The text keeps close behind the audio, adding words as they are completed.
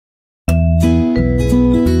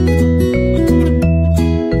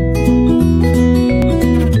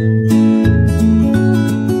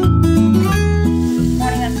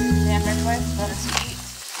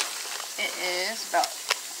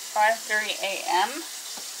a.m.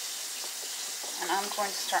 and I'm going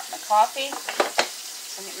to start my coffee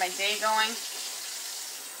to get my day going.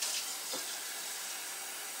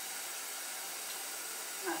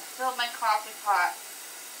 I filled my coffee pot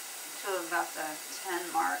to about the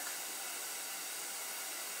 10 mark.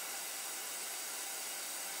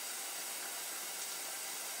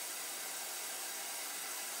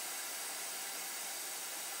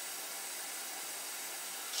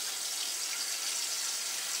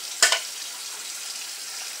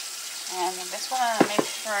 And I just want to make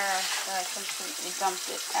sure that I completely dumped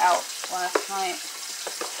it out last night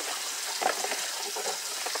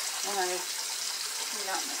when I cleaned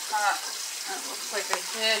out my pot. And it looks like I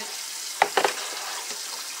did.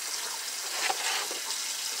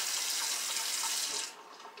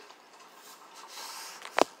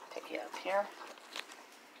 Pick it up here.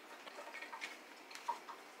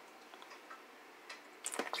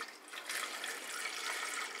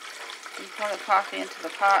 And pour the coffee into the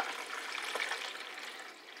pot.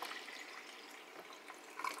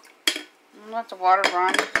 And let the water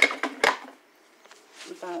run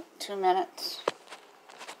about 2 minutes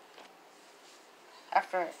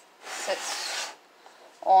after it sits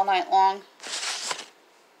all night long.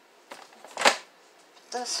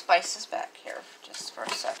 Put the spices back here just for a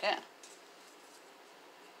second.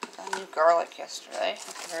 Got new garlic yesterday.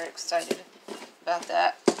 I'm very excited about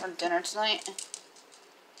that for dinner tonight.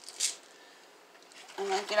 I'm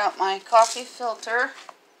going to get out my coffee filter.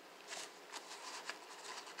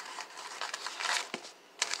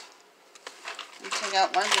 And take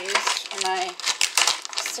out one of these for my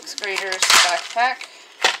 6th grader's backpack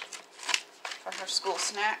for her school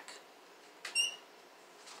snack.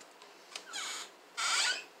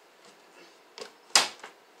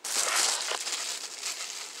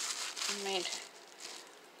 I made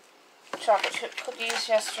chocolate chip cookies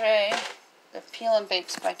yesterday. The Peel and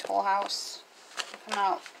Bakes by Toll House. They come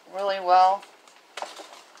out really well.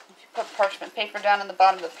 If you put parchment paper down in the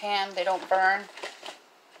bottom of the pan, they don't burn.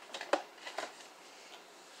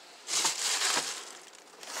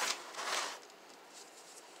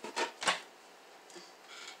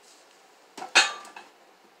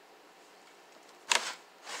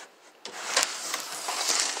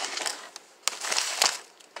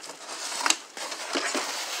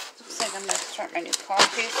 I'm going to start my new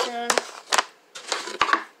coffee soon.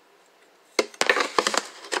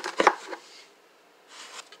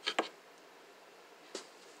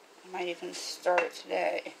 I might even start it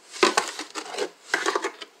today.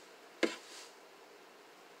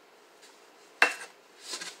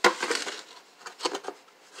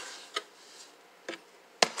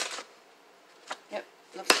 Yep,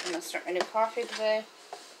 looks like I'm going to start my new coffee today.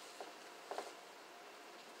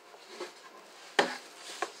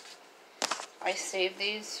 I save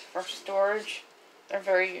these for storage. They're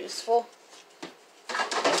very useful.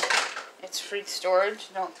 It's free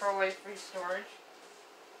storage. Don't throw away free storage.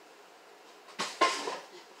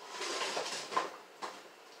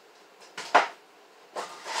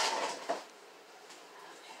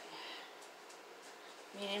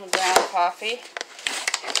 Medium ground coffee.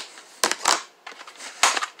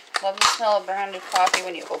 Love the smell of brand new coffee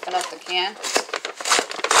when you open up the can.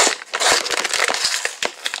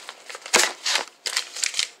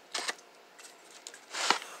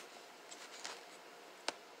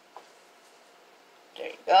 There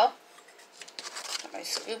you go. Put my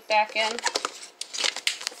scoop back in. Make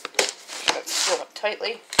sure it's sealed up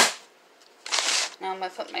tightly. Now I'm going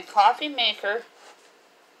to put my coffee maker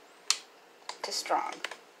to strong.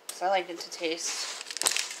 Because I like it to taste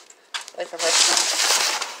like a restaurant.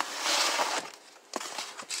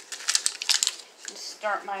 Just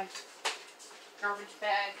start my garbage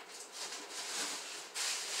bag.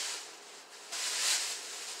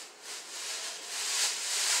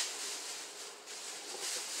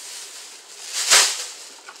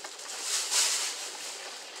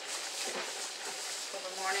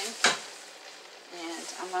 Morning, and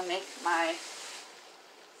I'm going to make my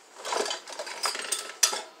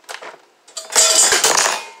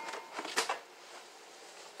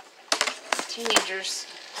teenager's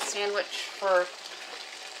sandwich for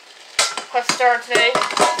Quest Star today.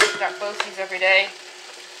 Got both these every day.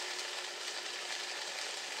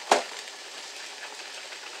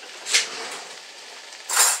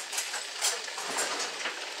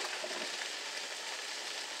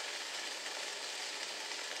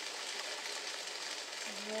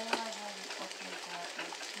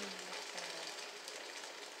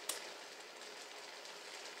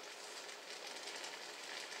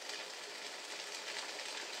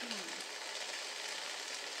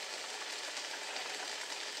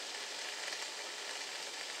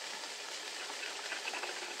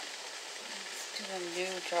 into the new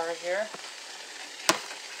jar here.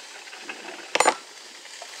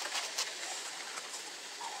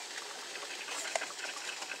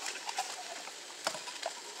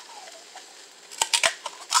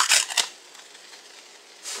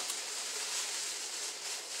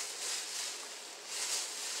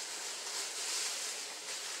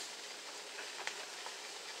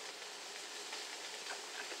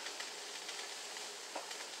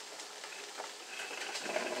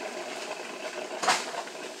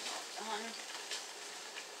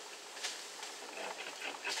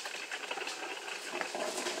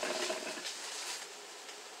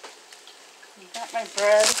 Got my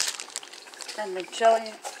bread and the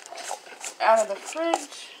jelly out of the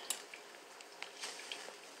fridge.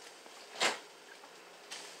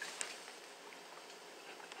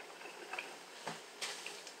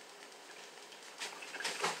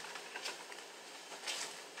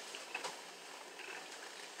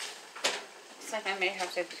 Looks like I may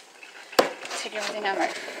have to take everything out of my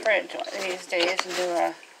fridge one of these days and do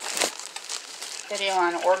a video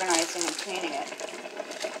on organizing and cleaning it.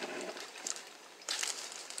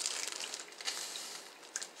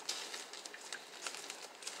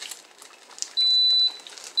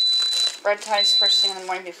 Bread ties first thing in the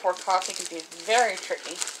morning before coffee can be very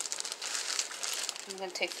tricky. I'm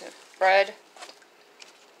going to take the bread.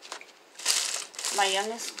 My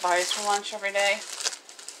youngest buys for lunch every day.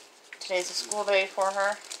 Today's a school day for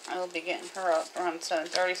her. I will be getting her up around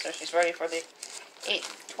 7:30 so she's ready for the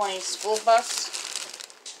 8:20 school bus.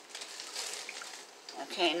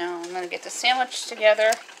 Okay, now I'm going to get the sandwich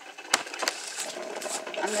together.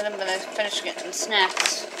 And then I'm going to finish getting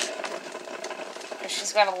snacks.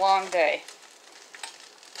 She's got a long day.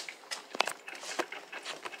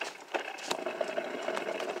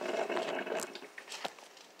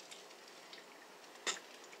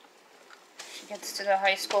 She gets to the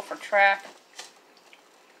high school for track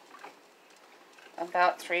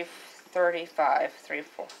about 3:35,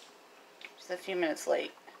 3:04. She's a few minutes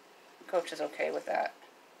late. The coach is okay with that.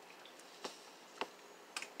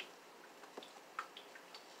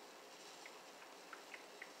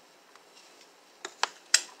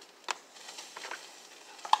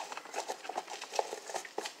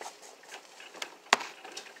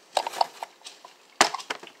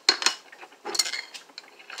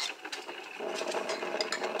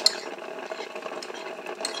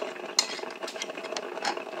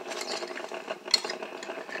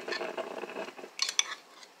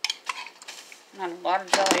 Not a lot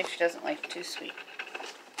of jelly, she doesn't like too sweet.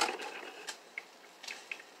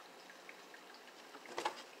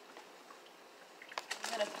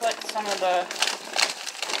 I'm going to put some of the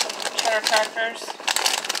cheddar crackers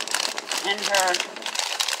in her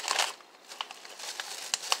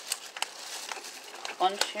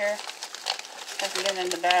lunch here. I can get it in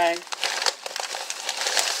the bag.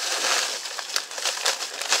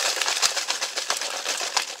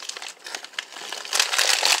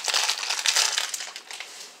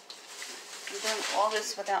 All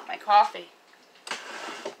this without my coffee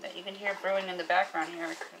that you can hear brewing in the background here.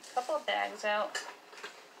 A couple of bags out.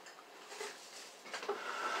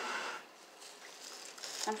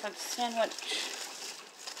 And for the sandwich,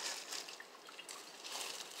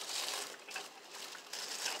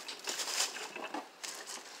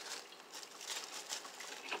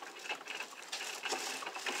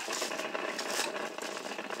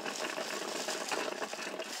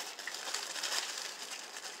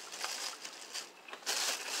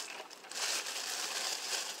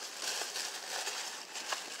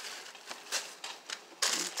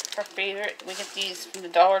 her favorite. We get these from the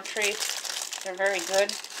Dollar Tree. They're very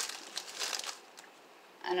good.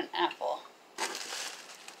 And an apple.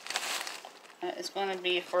 It's going to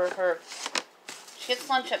be for her. She gets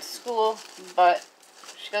lunch at school, but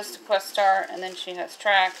she goes to Questar, and then she has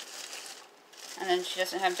track, and then she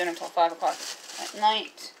doesn't have dinner until 5 o'clock at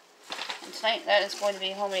night. And tonight that is going to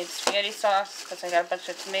be homemade spaghetti sauce, because I got a bunch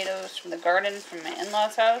of tomatoes from the garden from my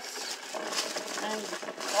in-laws' house. And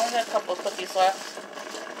I only got a couple of cookies left.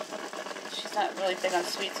 She's not really big on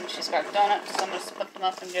sweets, and she's got donuts, so I'm going to split them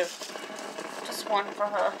up and give just one for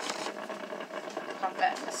her. Pop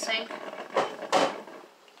that in the sink.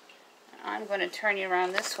 I'm going to turn you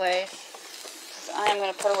around this way, because I'm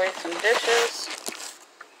going to put away some dishes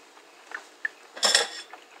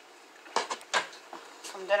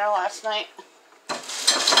from dinner last night.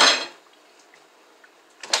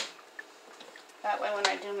 That way when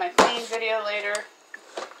I do my clean video later,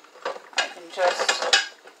 I can just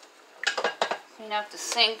clean out the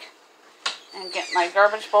sink and get my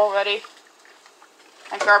garbage bowl ready.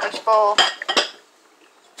 My garbage bowl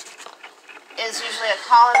is usually a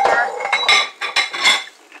colander.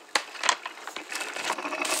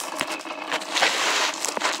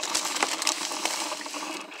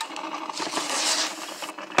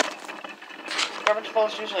 bowl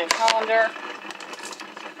is usually a colander.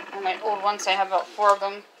 And my old ones, I have about 4 of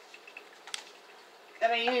them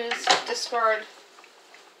that I use, discard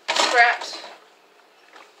scraps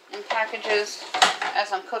in packages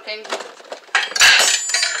as I'm cooking.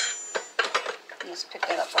 Just pick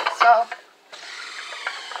that up like so.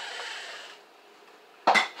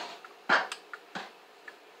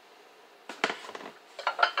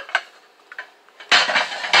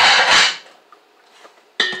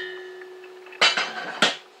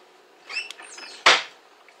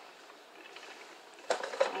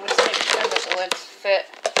 Let's make sure that the lids fit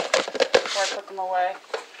before I put them away.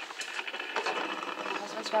 My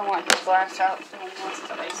husband's going to want his glass out so he wants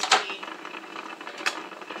the iced tea.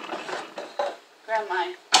 Grab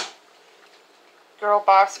my Girl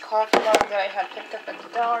Boss coffee mug that I had picked up at the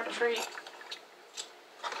Dollar Tree.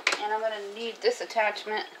 And I'm going to need this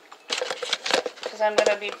attachment because I'm going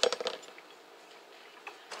to be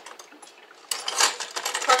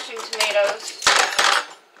crushing tomatoes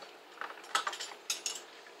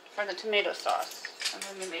for the tomato sauce. I'm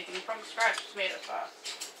going to be making from scratch tomato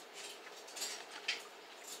sauce.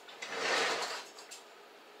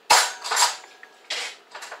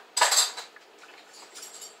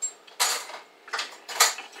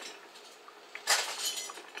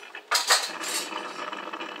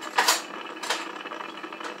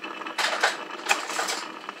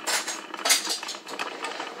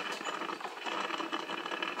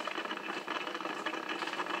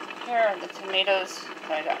 Here are the tomatoes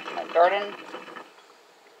that I got from my garden.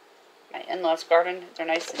 My in-laws' garden. They're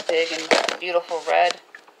nice and big and beautiful red.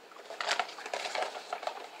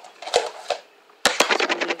 So I'm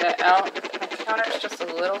going to leave that out. My counter's just a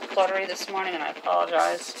little cluttery this morning and I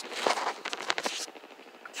apologize.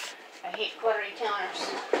 I hate cluttery counters.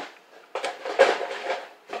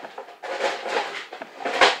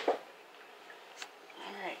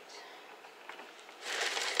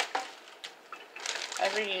 I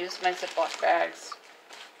reuse my Ziploc bags.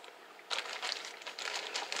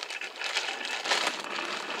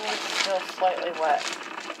 And it's still slightly wet.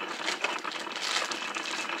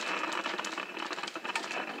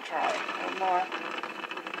 Try a little more.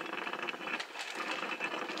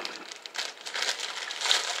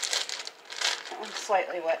 That one's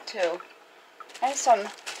slightly wet too. I have some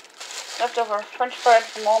leftover French bread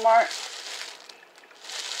from Walmart.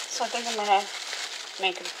 So I think I'm going to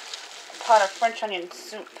make a pot of French onion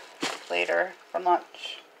soup later for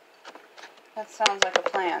lunch. That sounds like a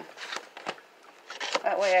plan.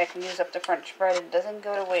 That way I can use up the French bread. It doesn't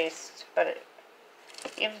go to waste, but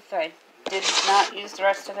even if I did not use the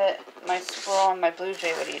rest of it, my squirrel and my blue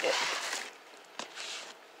jay would eat it.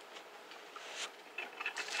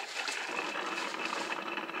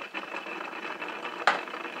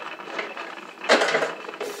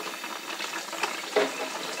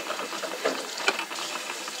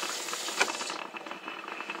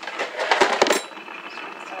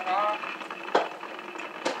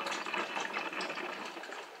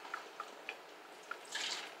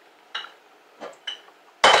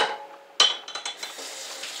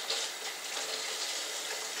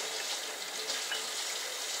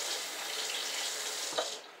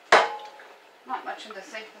 Not much in the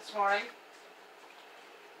sink this morning.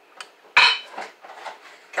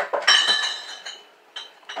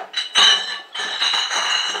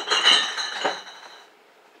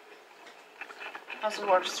 Husband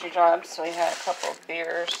works 3 jobs, so he had a couple of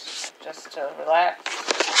beers just to relax.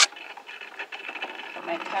 Put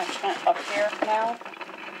my attachment up here for now.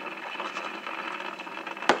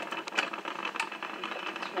 Put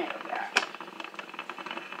the tomato back.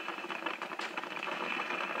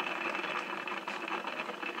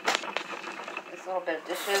 This little bit of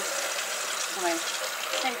dishes. So my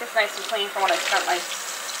sink is nice and clean for when I start my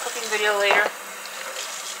cooking video later.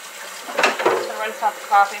 Just gonna rinse out the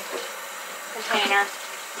coffee container.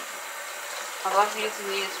 I love using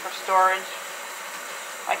these for storage.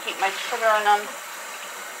 I keep my sugar in them.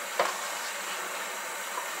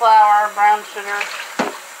 Flour, brown sugar,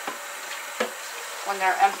 when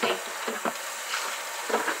they're empty.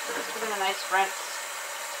 Just give it a nice rinse.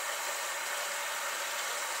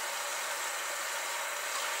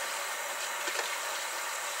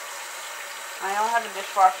 I don't have a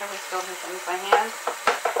dishwasher, we still do things by hand.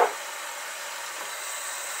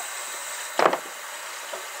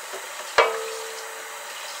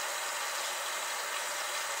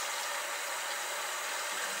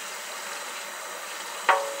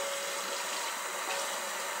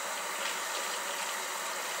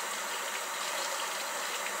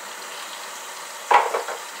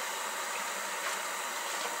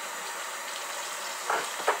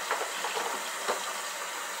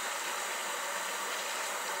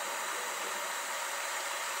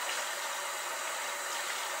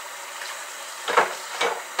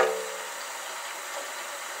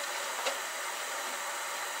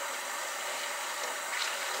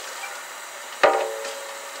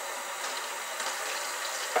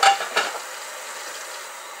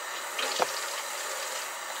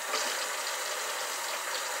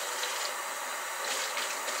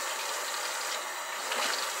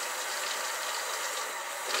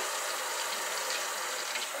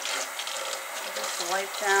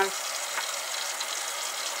 light down.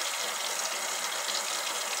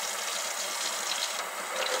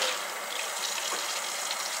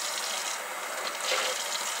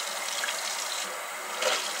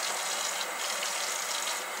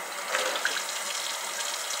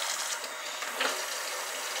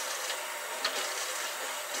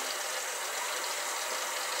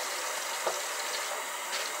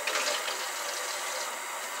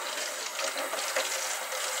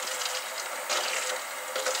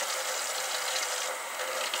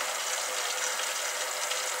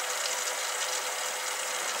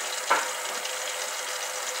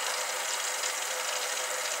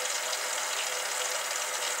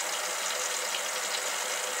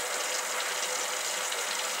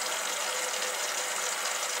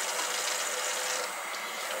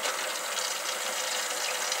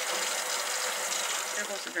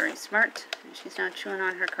 Gerbils are very smart, and she's now chewing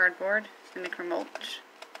on her cardboard to make her mulch.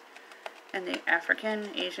 In the African,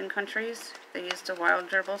 Asian countries, they use the wild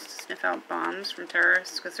gerbils to sniff out bombs from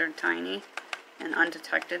terrorists because they're tiny and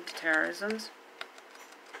undetected to terrorisms.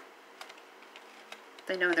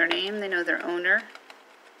 They know their name, they know their owner.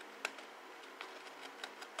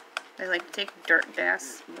 They like to take dirt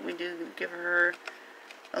baths, but we do give her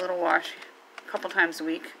a little wash a couple times a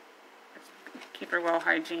week. Keep her well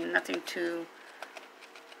hygiene, nothing too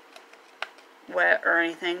wet or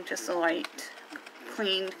anything, just a light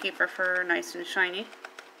clean to keep her fur nice and shiny.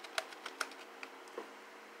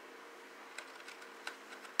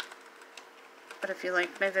 But if you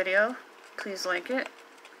liked my video, please like it,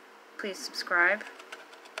 please subscribe,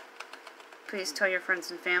 please tell your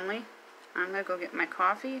friends and family. I'm going to go get my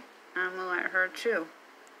coffee, and I'm going to let her chew.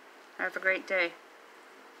 Have a great day.